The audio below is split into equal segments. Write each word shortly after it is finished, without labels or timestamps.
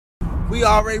We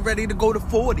already ready to go to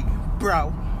 40,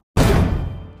 bro.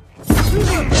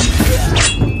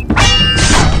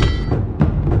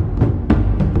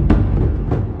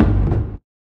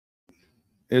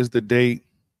 Is the date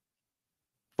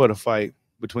for the fight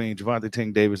between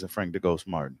Gervonta Davis and Frank the Ghost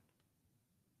Martin.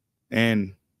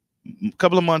 And a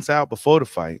couple of months out before the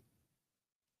fight,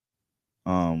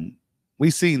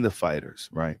 we seen the fighters,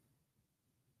 right?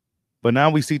 But now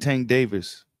we see Tank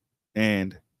Davis,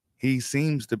 and he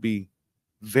seems to be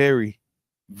very,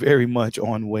 very much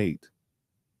on weight.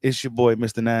 It's your boy,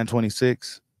 Mr.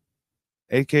 926,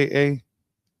 a.k.a.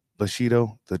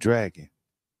 Bushido the Dragon,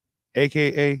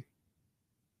 a.k.a.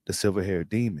 the Silver-Haired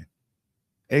Demon,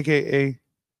 a.k.a.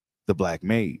 the Black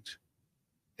Mage,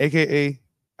 a.k.a.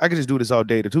 I could just do this all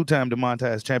day, the two-time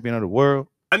demonetized champion of the world.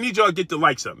 I need y'all to get the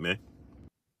likes up, man.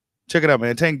 Check it out,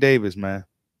 man. Tank Davis, man.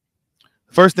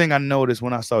 First thing I noticed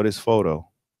when I saw this photo,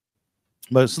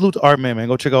 but salute to Artman, man.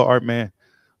 Go check out Artman,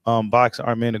 boxing,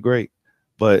 Artman the Great.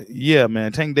 But yeah,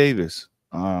 man, Tank Davis.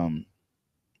 The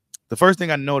first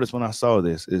thing I noticed when I saw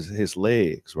this is his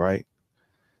legs, right?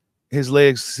 His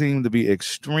legs seem to be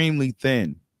extremely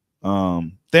thin,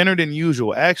 thinner than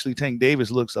usual. Actually, Tank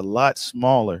Davis looks a lot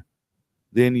smaller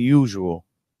than usual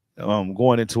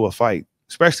going into a fight,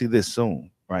 especially this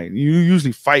soon, right? You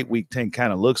usually fight week Tank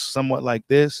kind of looks somewhat like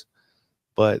this,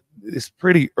 but it's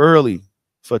pretty early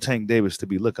for Tank Davis to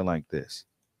be looking like this.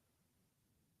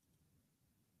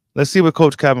 Let's see what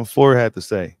Coach Calvin Ford had to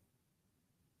say.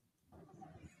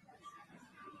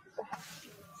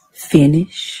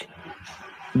 Finish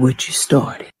what you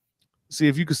started. See,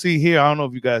 if you can see here, I don't know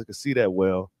if you guys can see that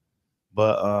well,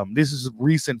 but this is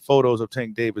recent photos of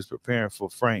Tank Davis preparing for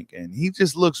Frank, and he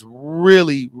just looks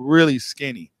really, really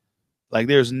skinny. Like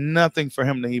there's nothing for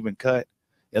him to even cut.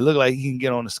 It looks like he can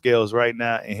get on the scales right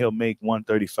now, and he'll make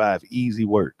 135 easy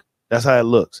work. That's how it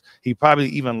looks. He probably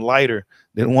even lighter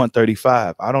than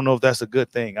 135. I don't know if that's a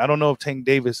good thing. I don't know if Tank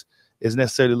Davis is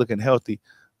necessarily looking healthy,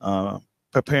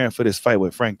 preparing for this fight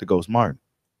with Frank the Ghost Martin.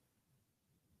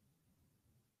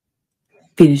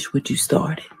 Finish what you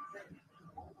started.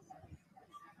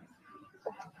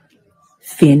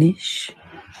 Finish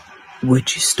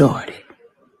what you started.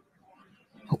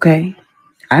 Okay?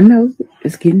 I know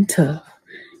it's getting tough.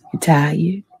 You're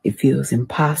tired. It feels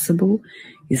impossible.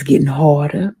 It's getting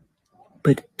harder.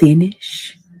 But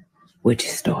finish what you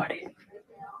started.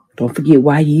 Don't forget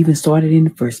why you even started in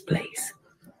the first place.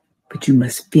 But you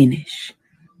must finish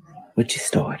what you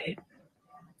started.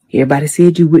 Everybody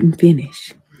said you wouldn't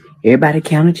finish. Everybody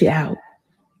counted you out.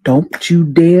 Don't you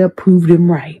dare prove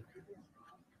them right.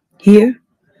 Here,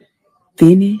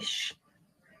 finish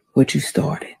what you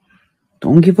started.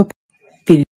 Don't give up.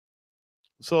 Finish.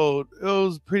 So it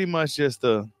was pretty much just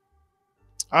I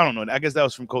don't know. I guess that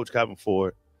was from Coach Calvin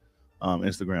Ford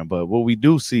Instagram. But what we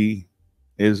do see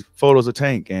is photos of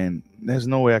Tank, and there's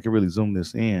no way I can really zoom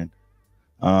this in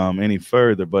any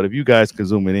further. But if you guys can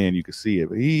zoom it in, you can see it.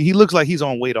 But he looks like he's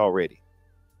on weight already.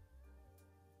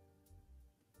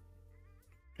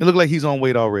 It looked like he's on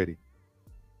weight already.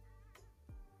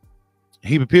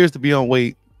 He appears to be on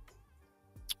weight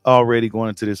already going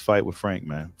into this fight with Frank,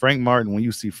 man. Frank Martin, when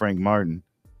you see Frank Martin,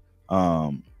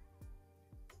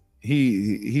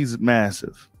 he's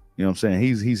massive. You know what I'm saying?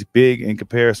 He's big in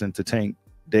comparison to Tank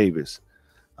Davis.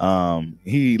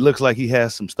 He looks like he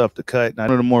has some stuff to cut. Now,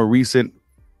 one of the more recent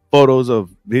photos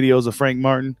of videos of Frank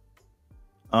Martin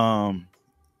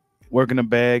working the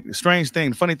bag. The strange thing,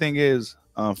 the funny thing is,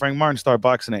 Frank Martin started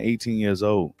boxing at 18 years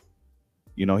old.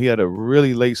 You know, he had a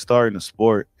really late start in the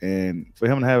sport, and for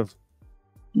him to have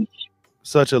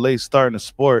such a late start in the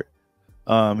sport,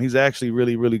 he's actually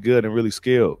really, really good and really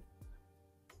skilled.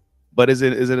 But is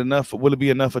it enough? Will it be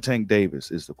enough for Tank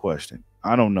Davis? Is the question.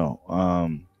 I don't know.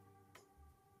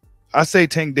 I say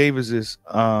Tank Davis is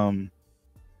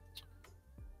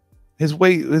his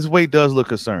weight does look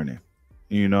concerning.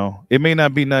 You know, it may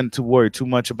not be nothing to worry too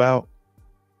much about,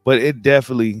 but it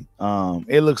definitely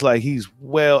it looks like he's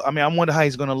well. I mean, I wonder how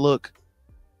he's going to look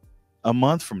a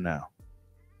month from now.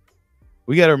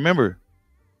 We got to remember,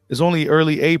 it's only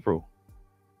early April.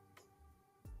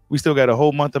 We still got a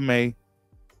whole month of May.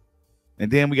 And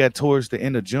then we got towards the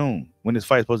end of June when this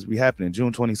fight's supposed to be happening,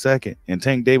 June 22nd. And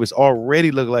Tank Davis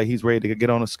already looked like he's ready to get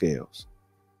on the scales.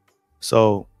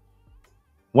 So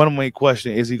one main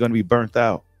question, is he going to be burnt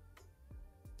out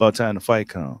by the time the fight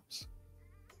comes?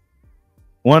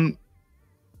 One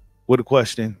with a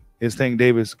question, is Tank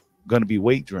Davis going to be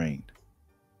weight drained?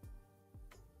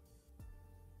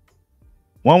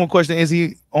 One more question, is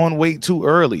he on weight too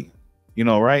early? You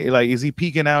know, right? Like, is he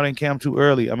peaking out in camp too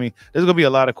early? I mean, there's going to be a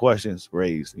lot of questions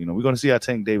raised. You know, we're going to see how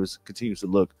Tank Davis continues to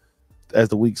look as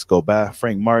the weeks go by.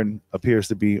 Frank Martin appears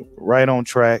to be right on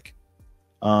track.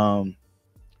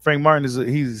 Frank Martin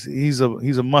he's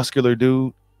a muscular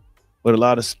dude with a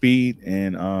lot of speed,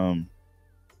 and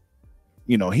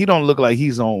you know, he don't look like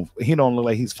he's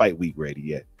fight week ready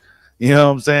yet. You know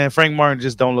what I'm saying? Frank Martin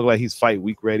just don't look like he's fight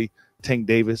week ready. Tank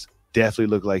Davis definitely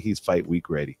look like he's fight week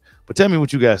ready. But tell me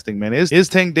what you guys think, man. Is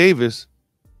Tank Davis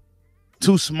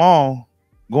too small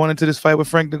going into this fight with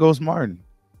Frank the Ghost Martin?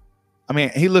 I mean,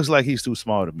 he looks like he's too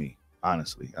small to me,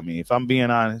 honestly. I mean, if I'm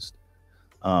being honest,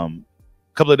 a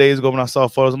couple of days ago when I saw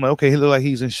photos, I'm like, okay, he look like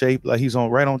he's in shape, like he's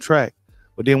right on track.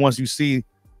 But then once you see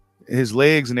his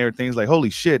legs and everything, it's like, holy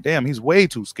shit, damn, he's way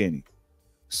too skinny.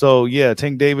 So yeah,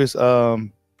 Tank Davis,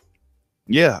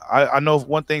 yeah, I know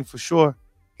one thing for sure.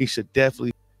 He should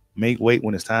definitely make weight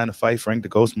when it's time to fight Frank the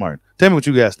Ghost Martin. Tell me what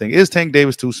you guys think. Is Tank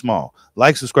Davis too small?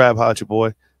 Like, subscribe, holla at your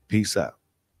boy. Peace out.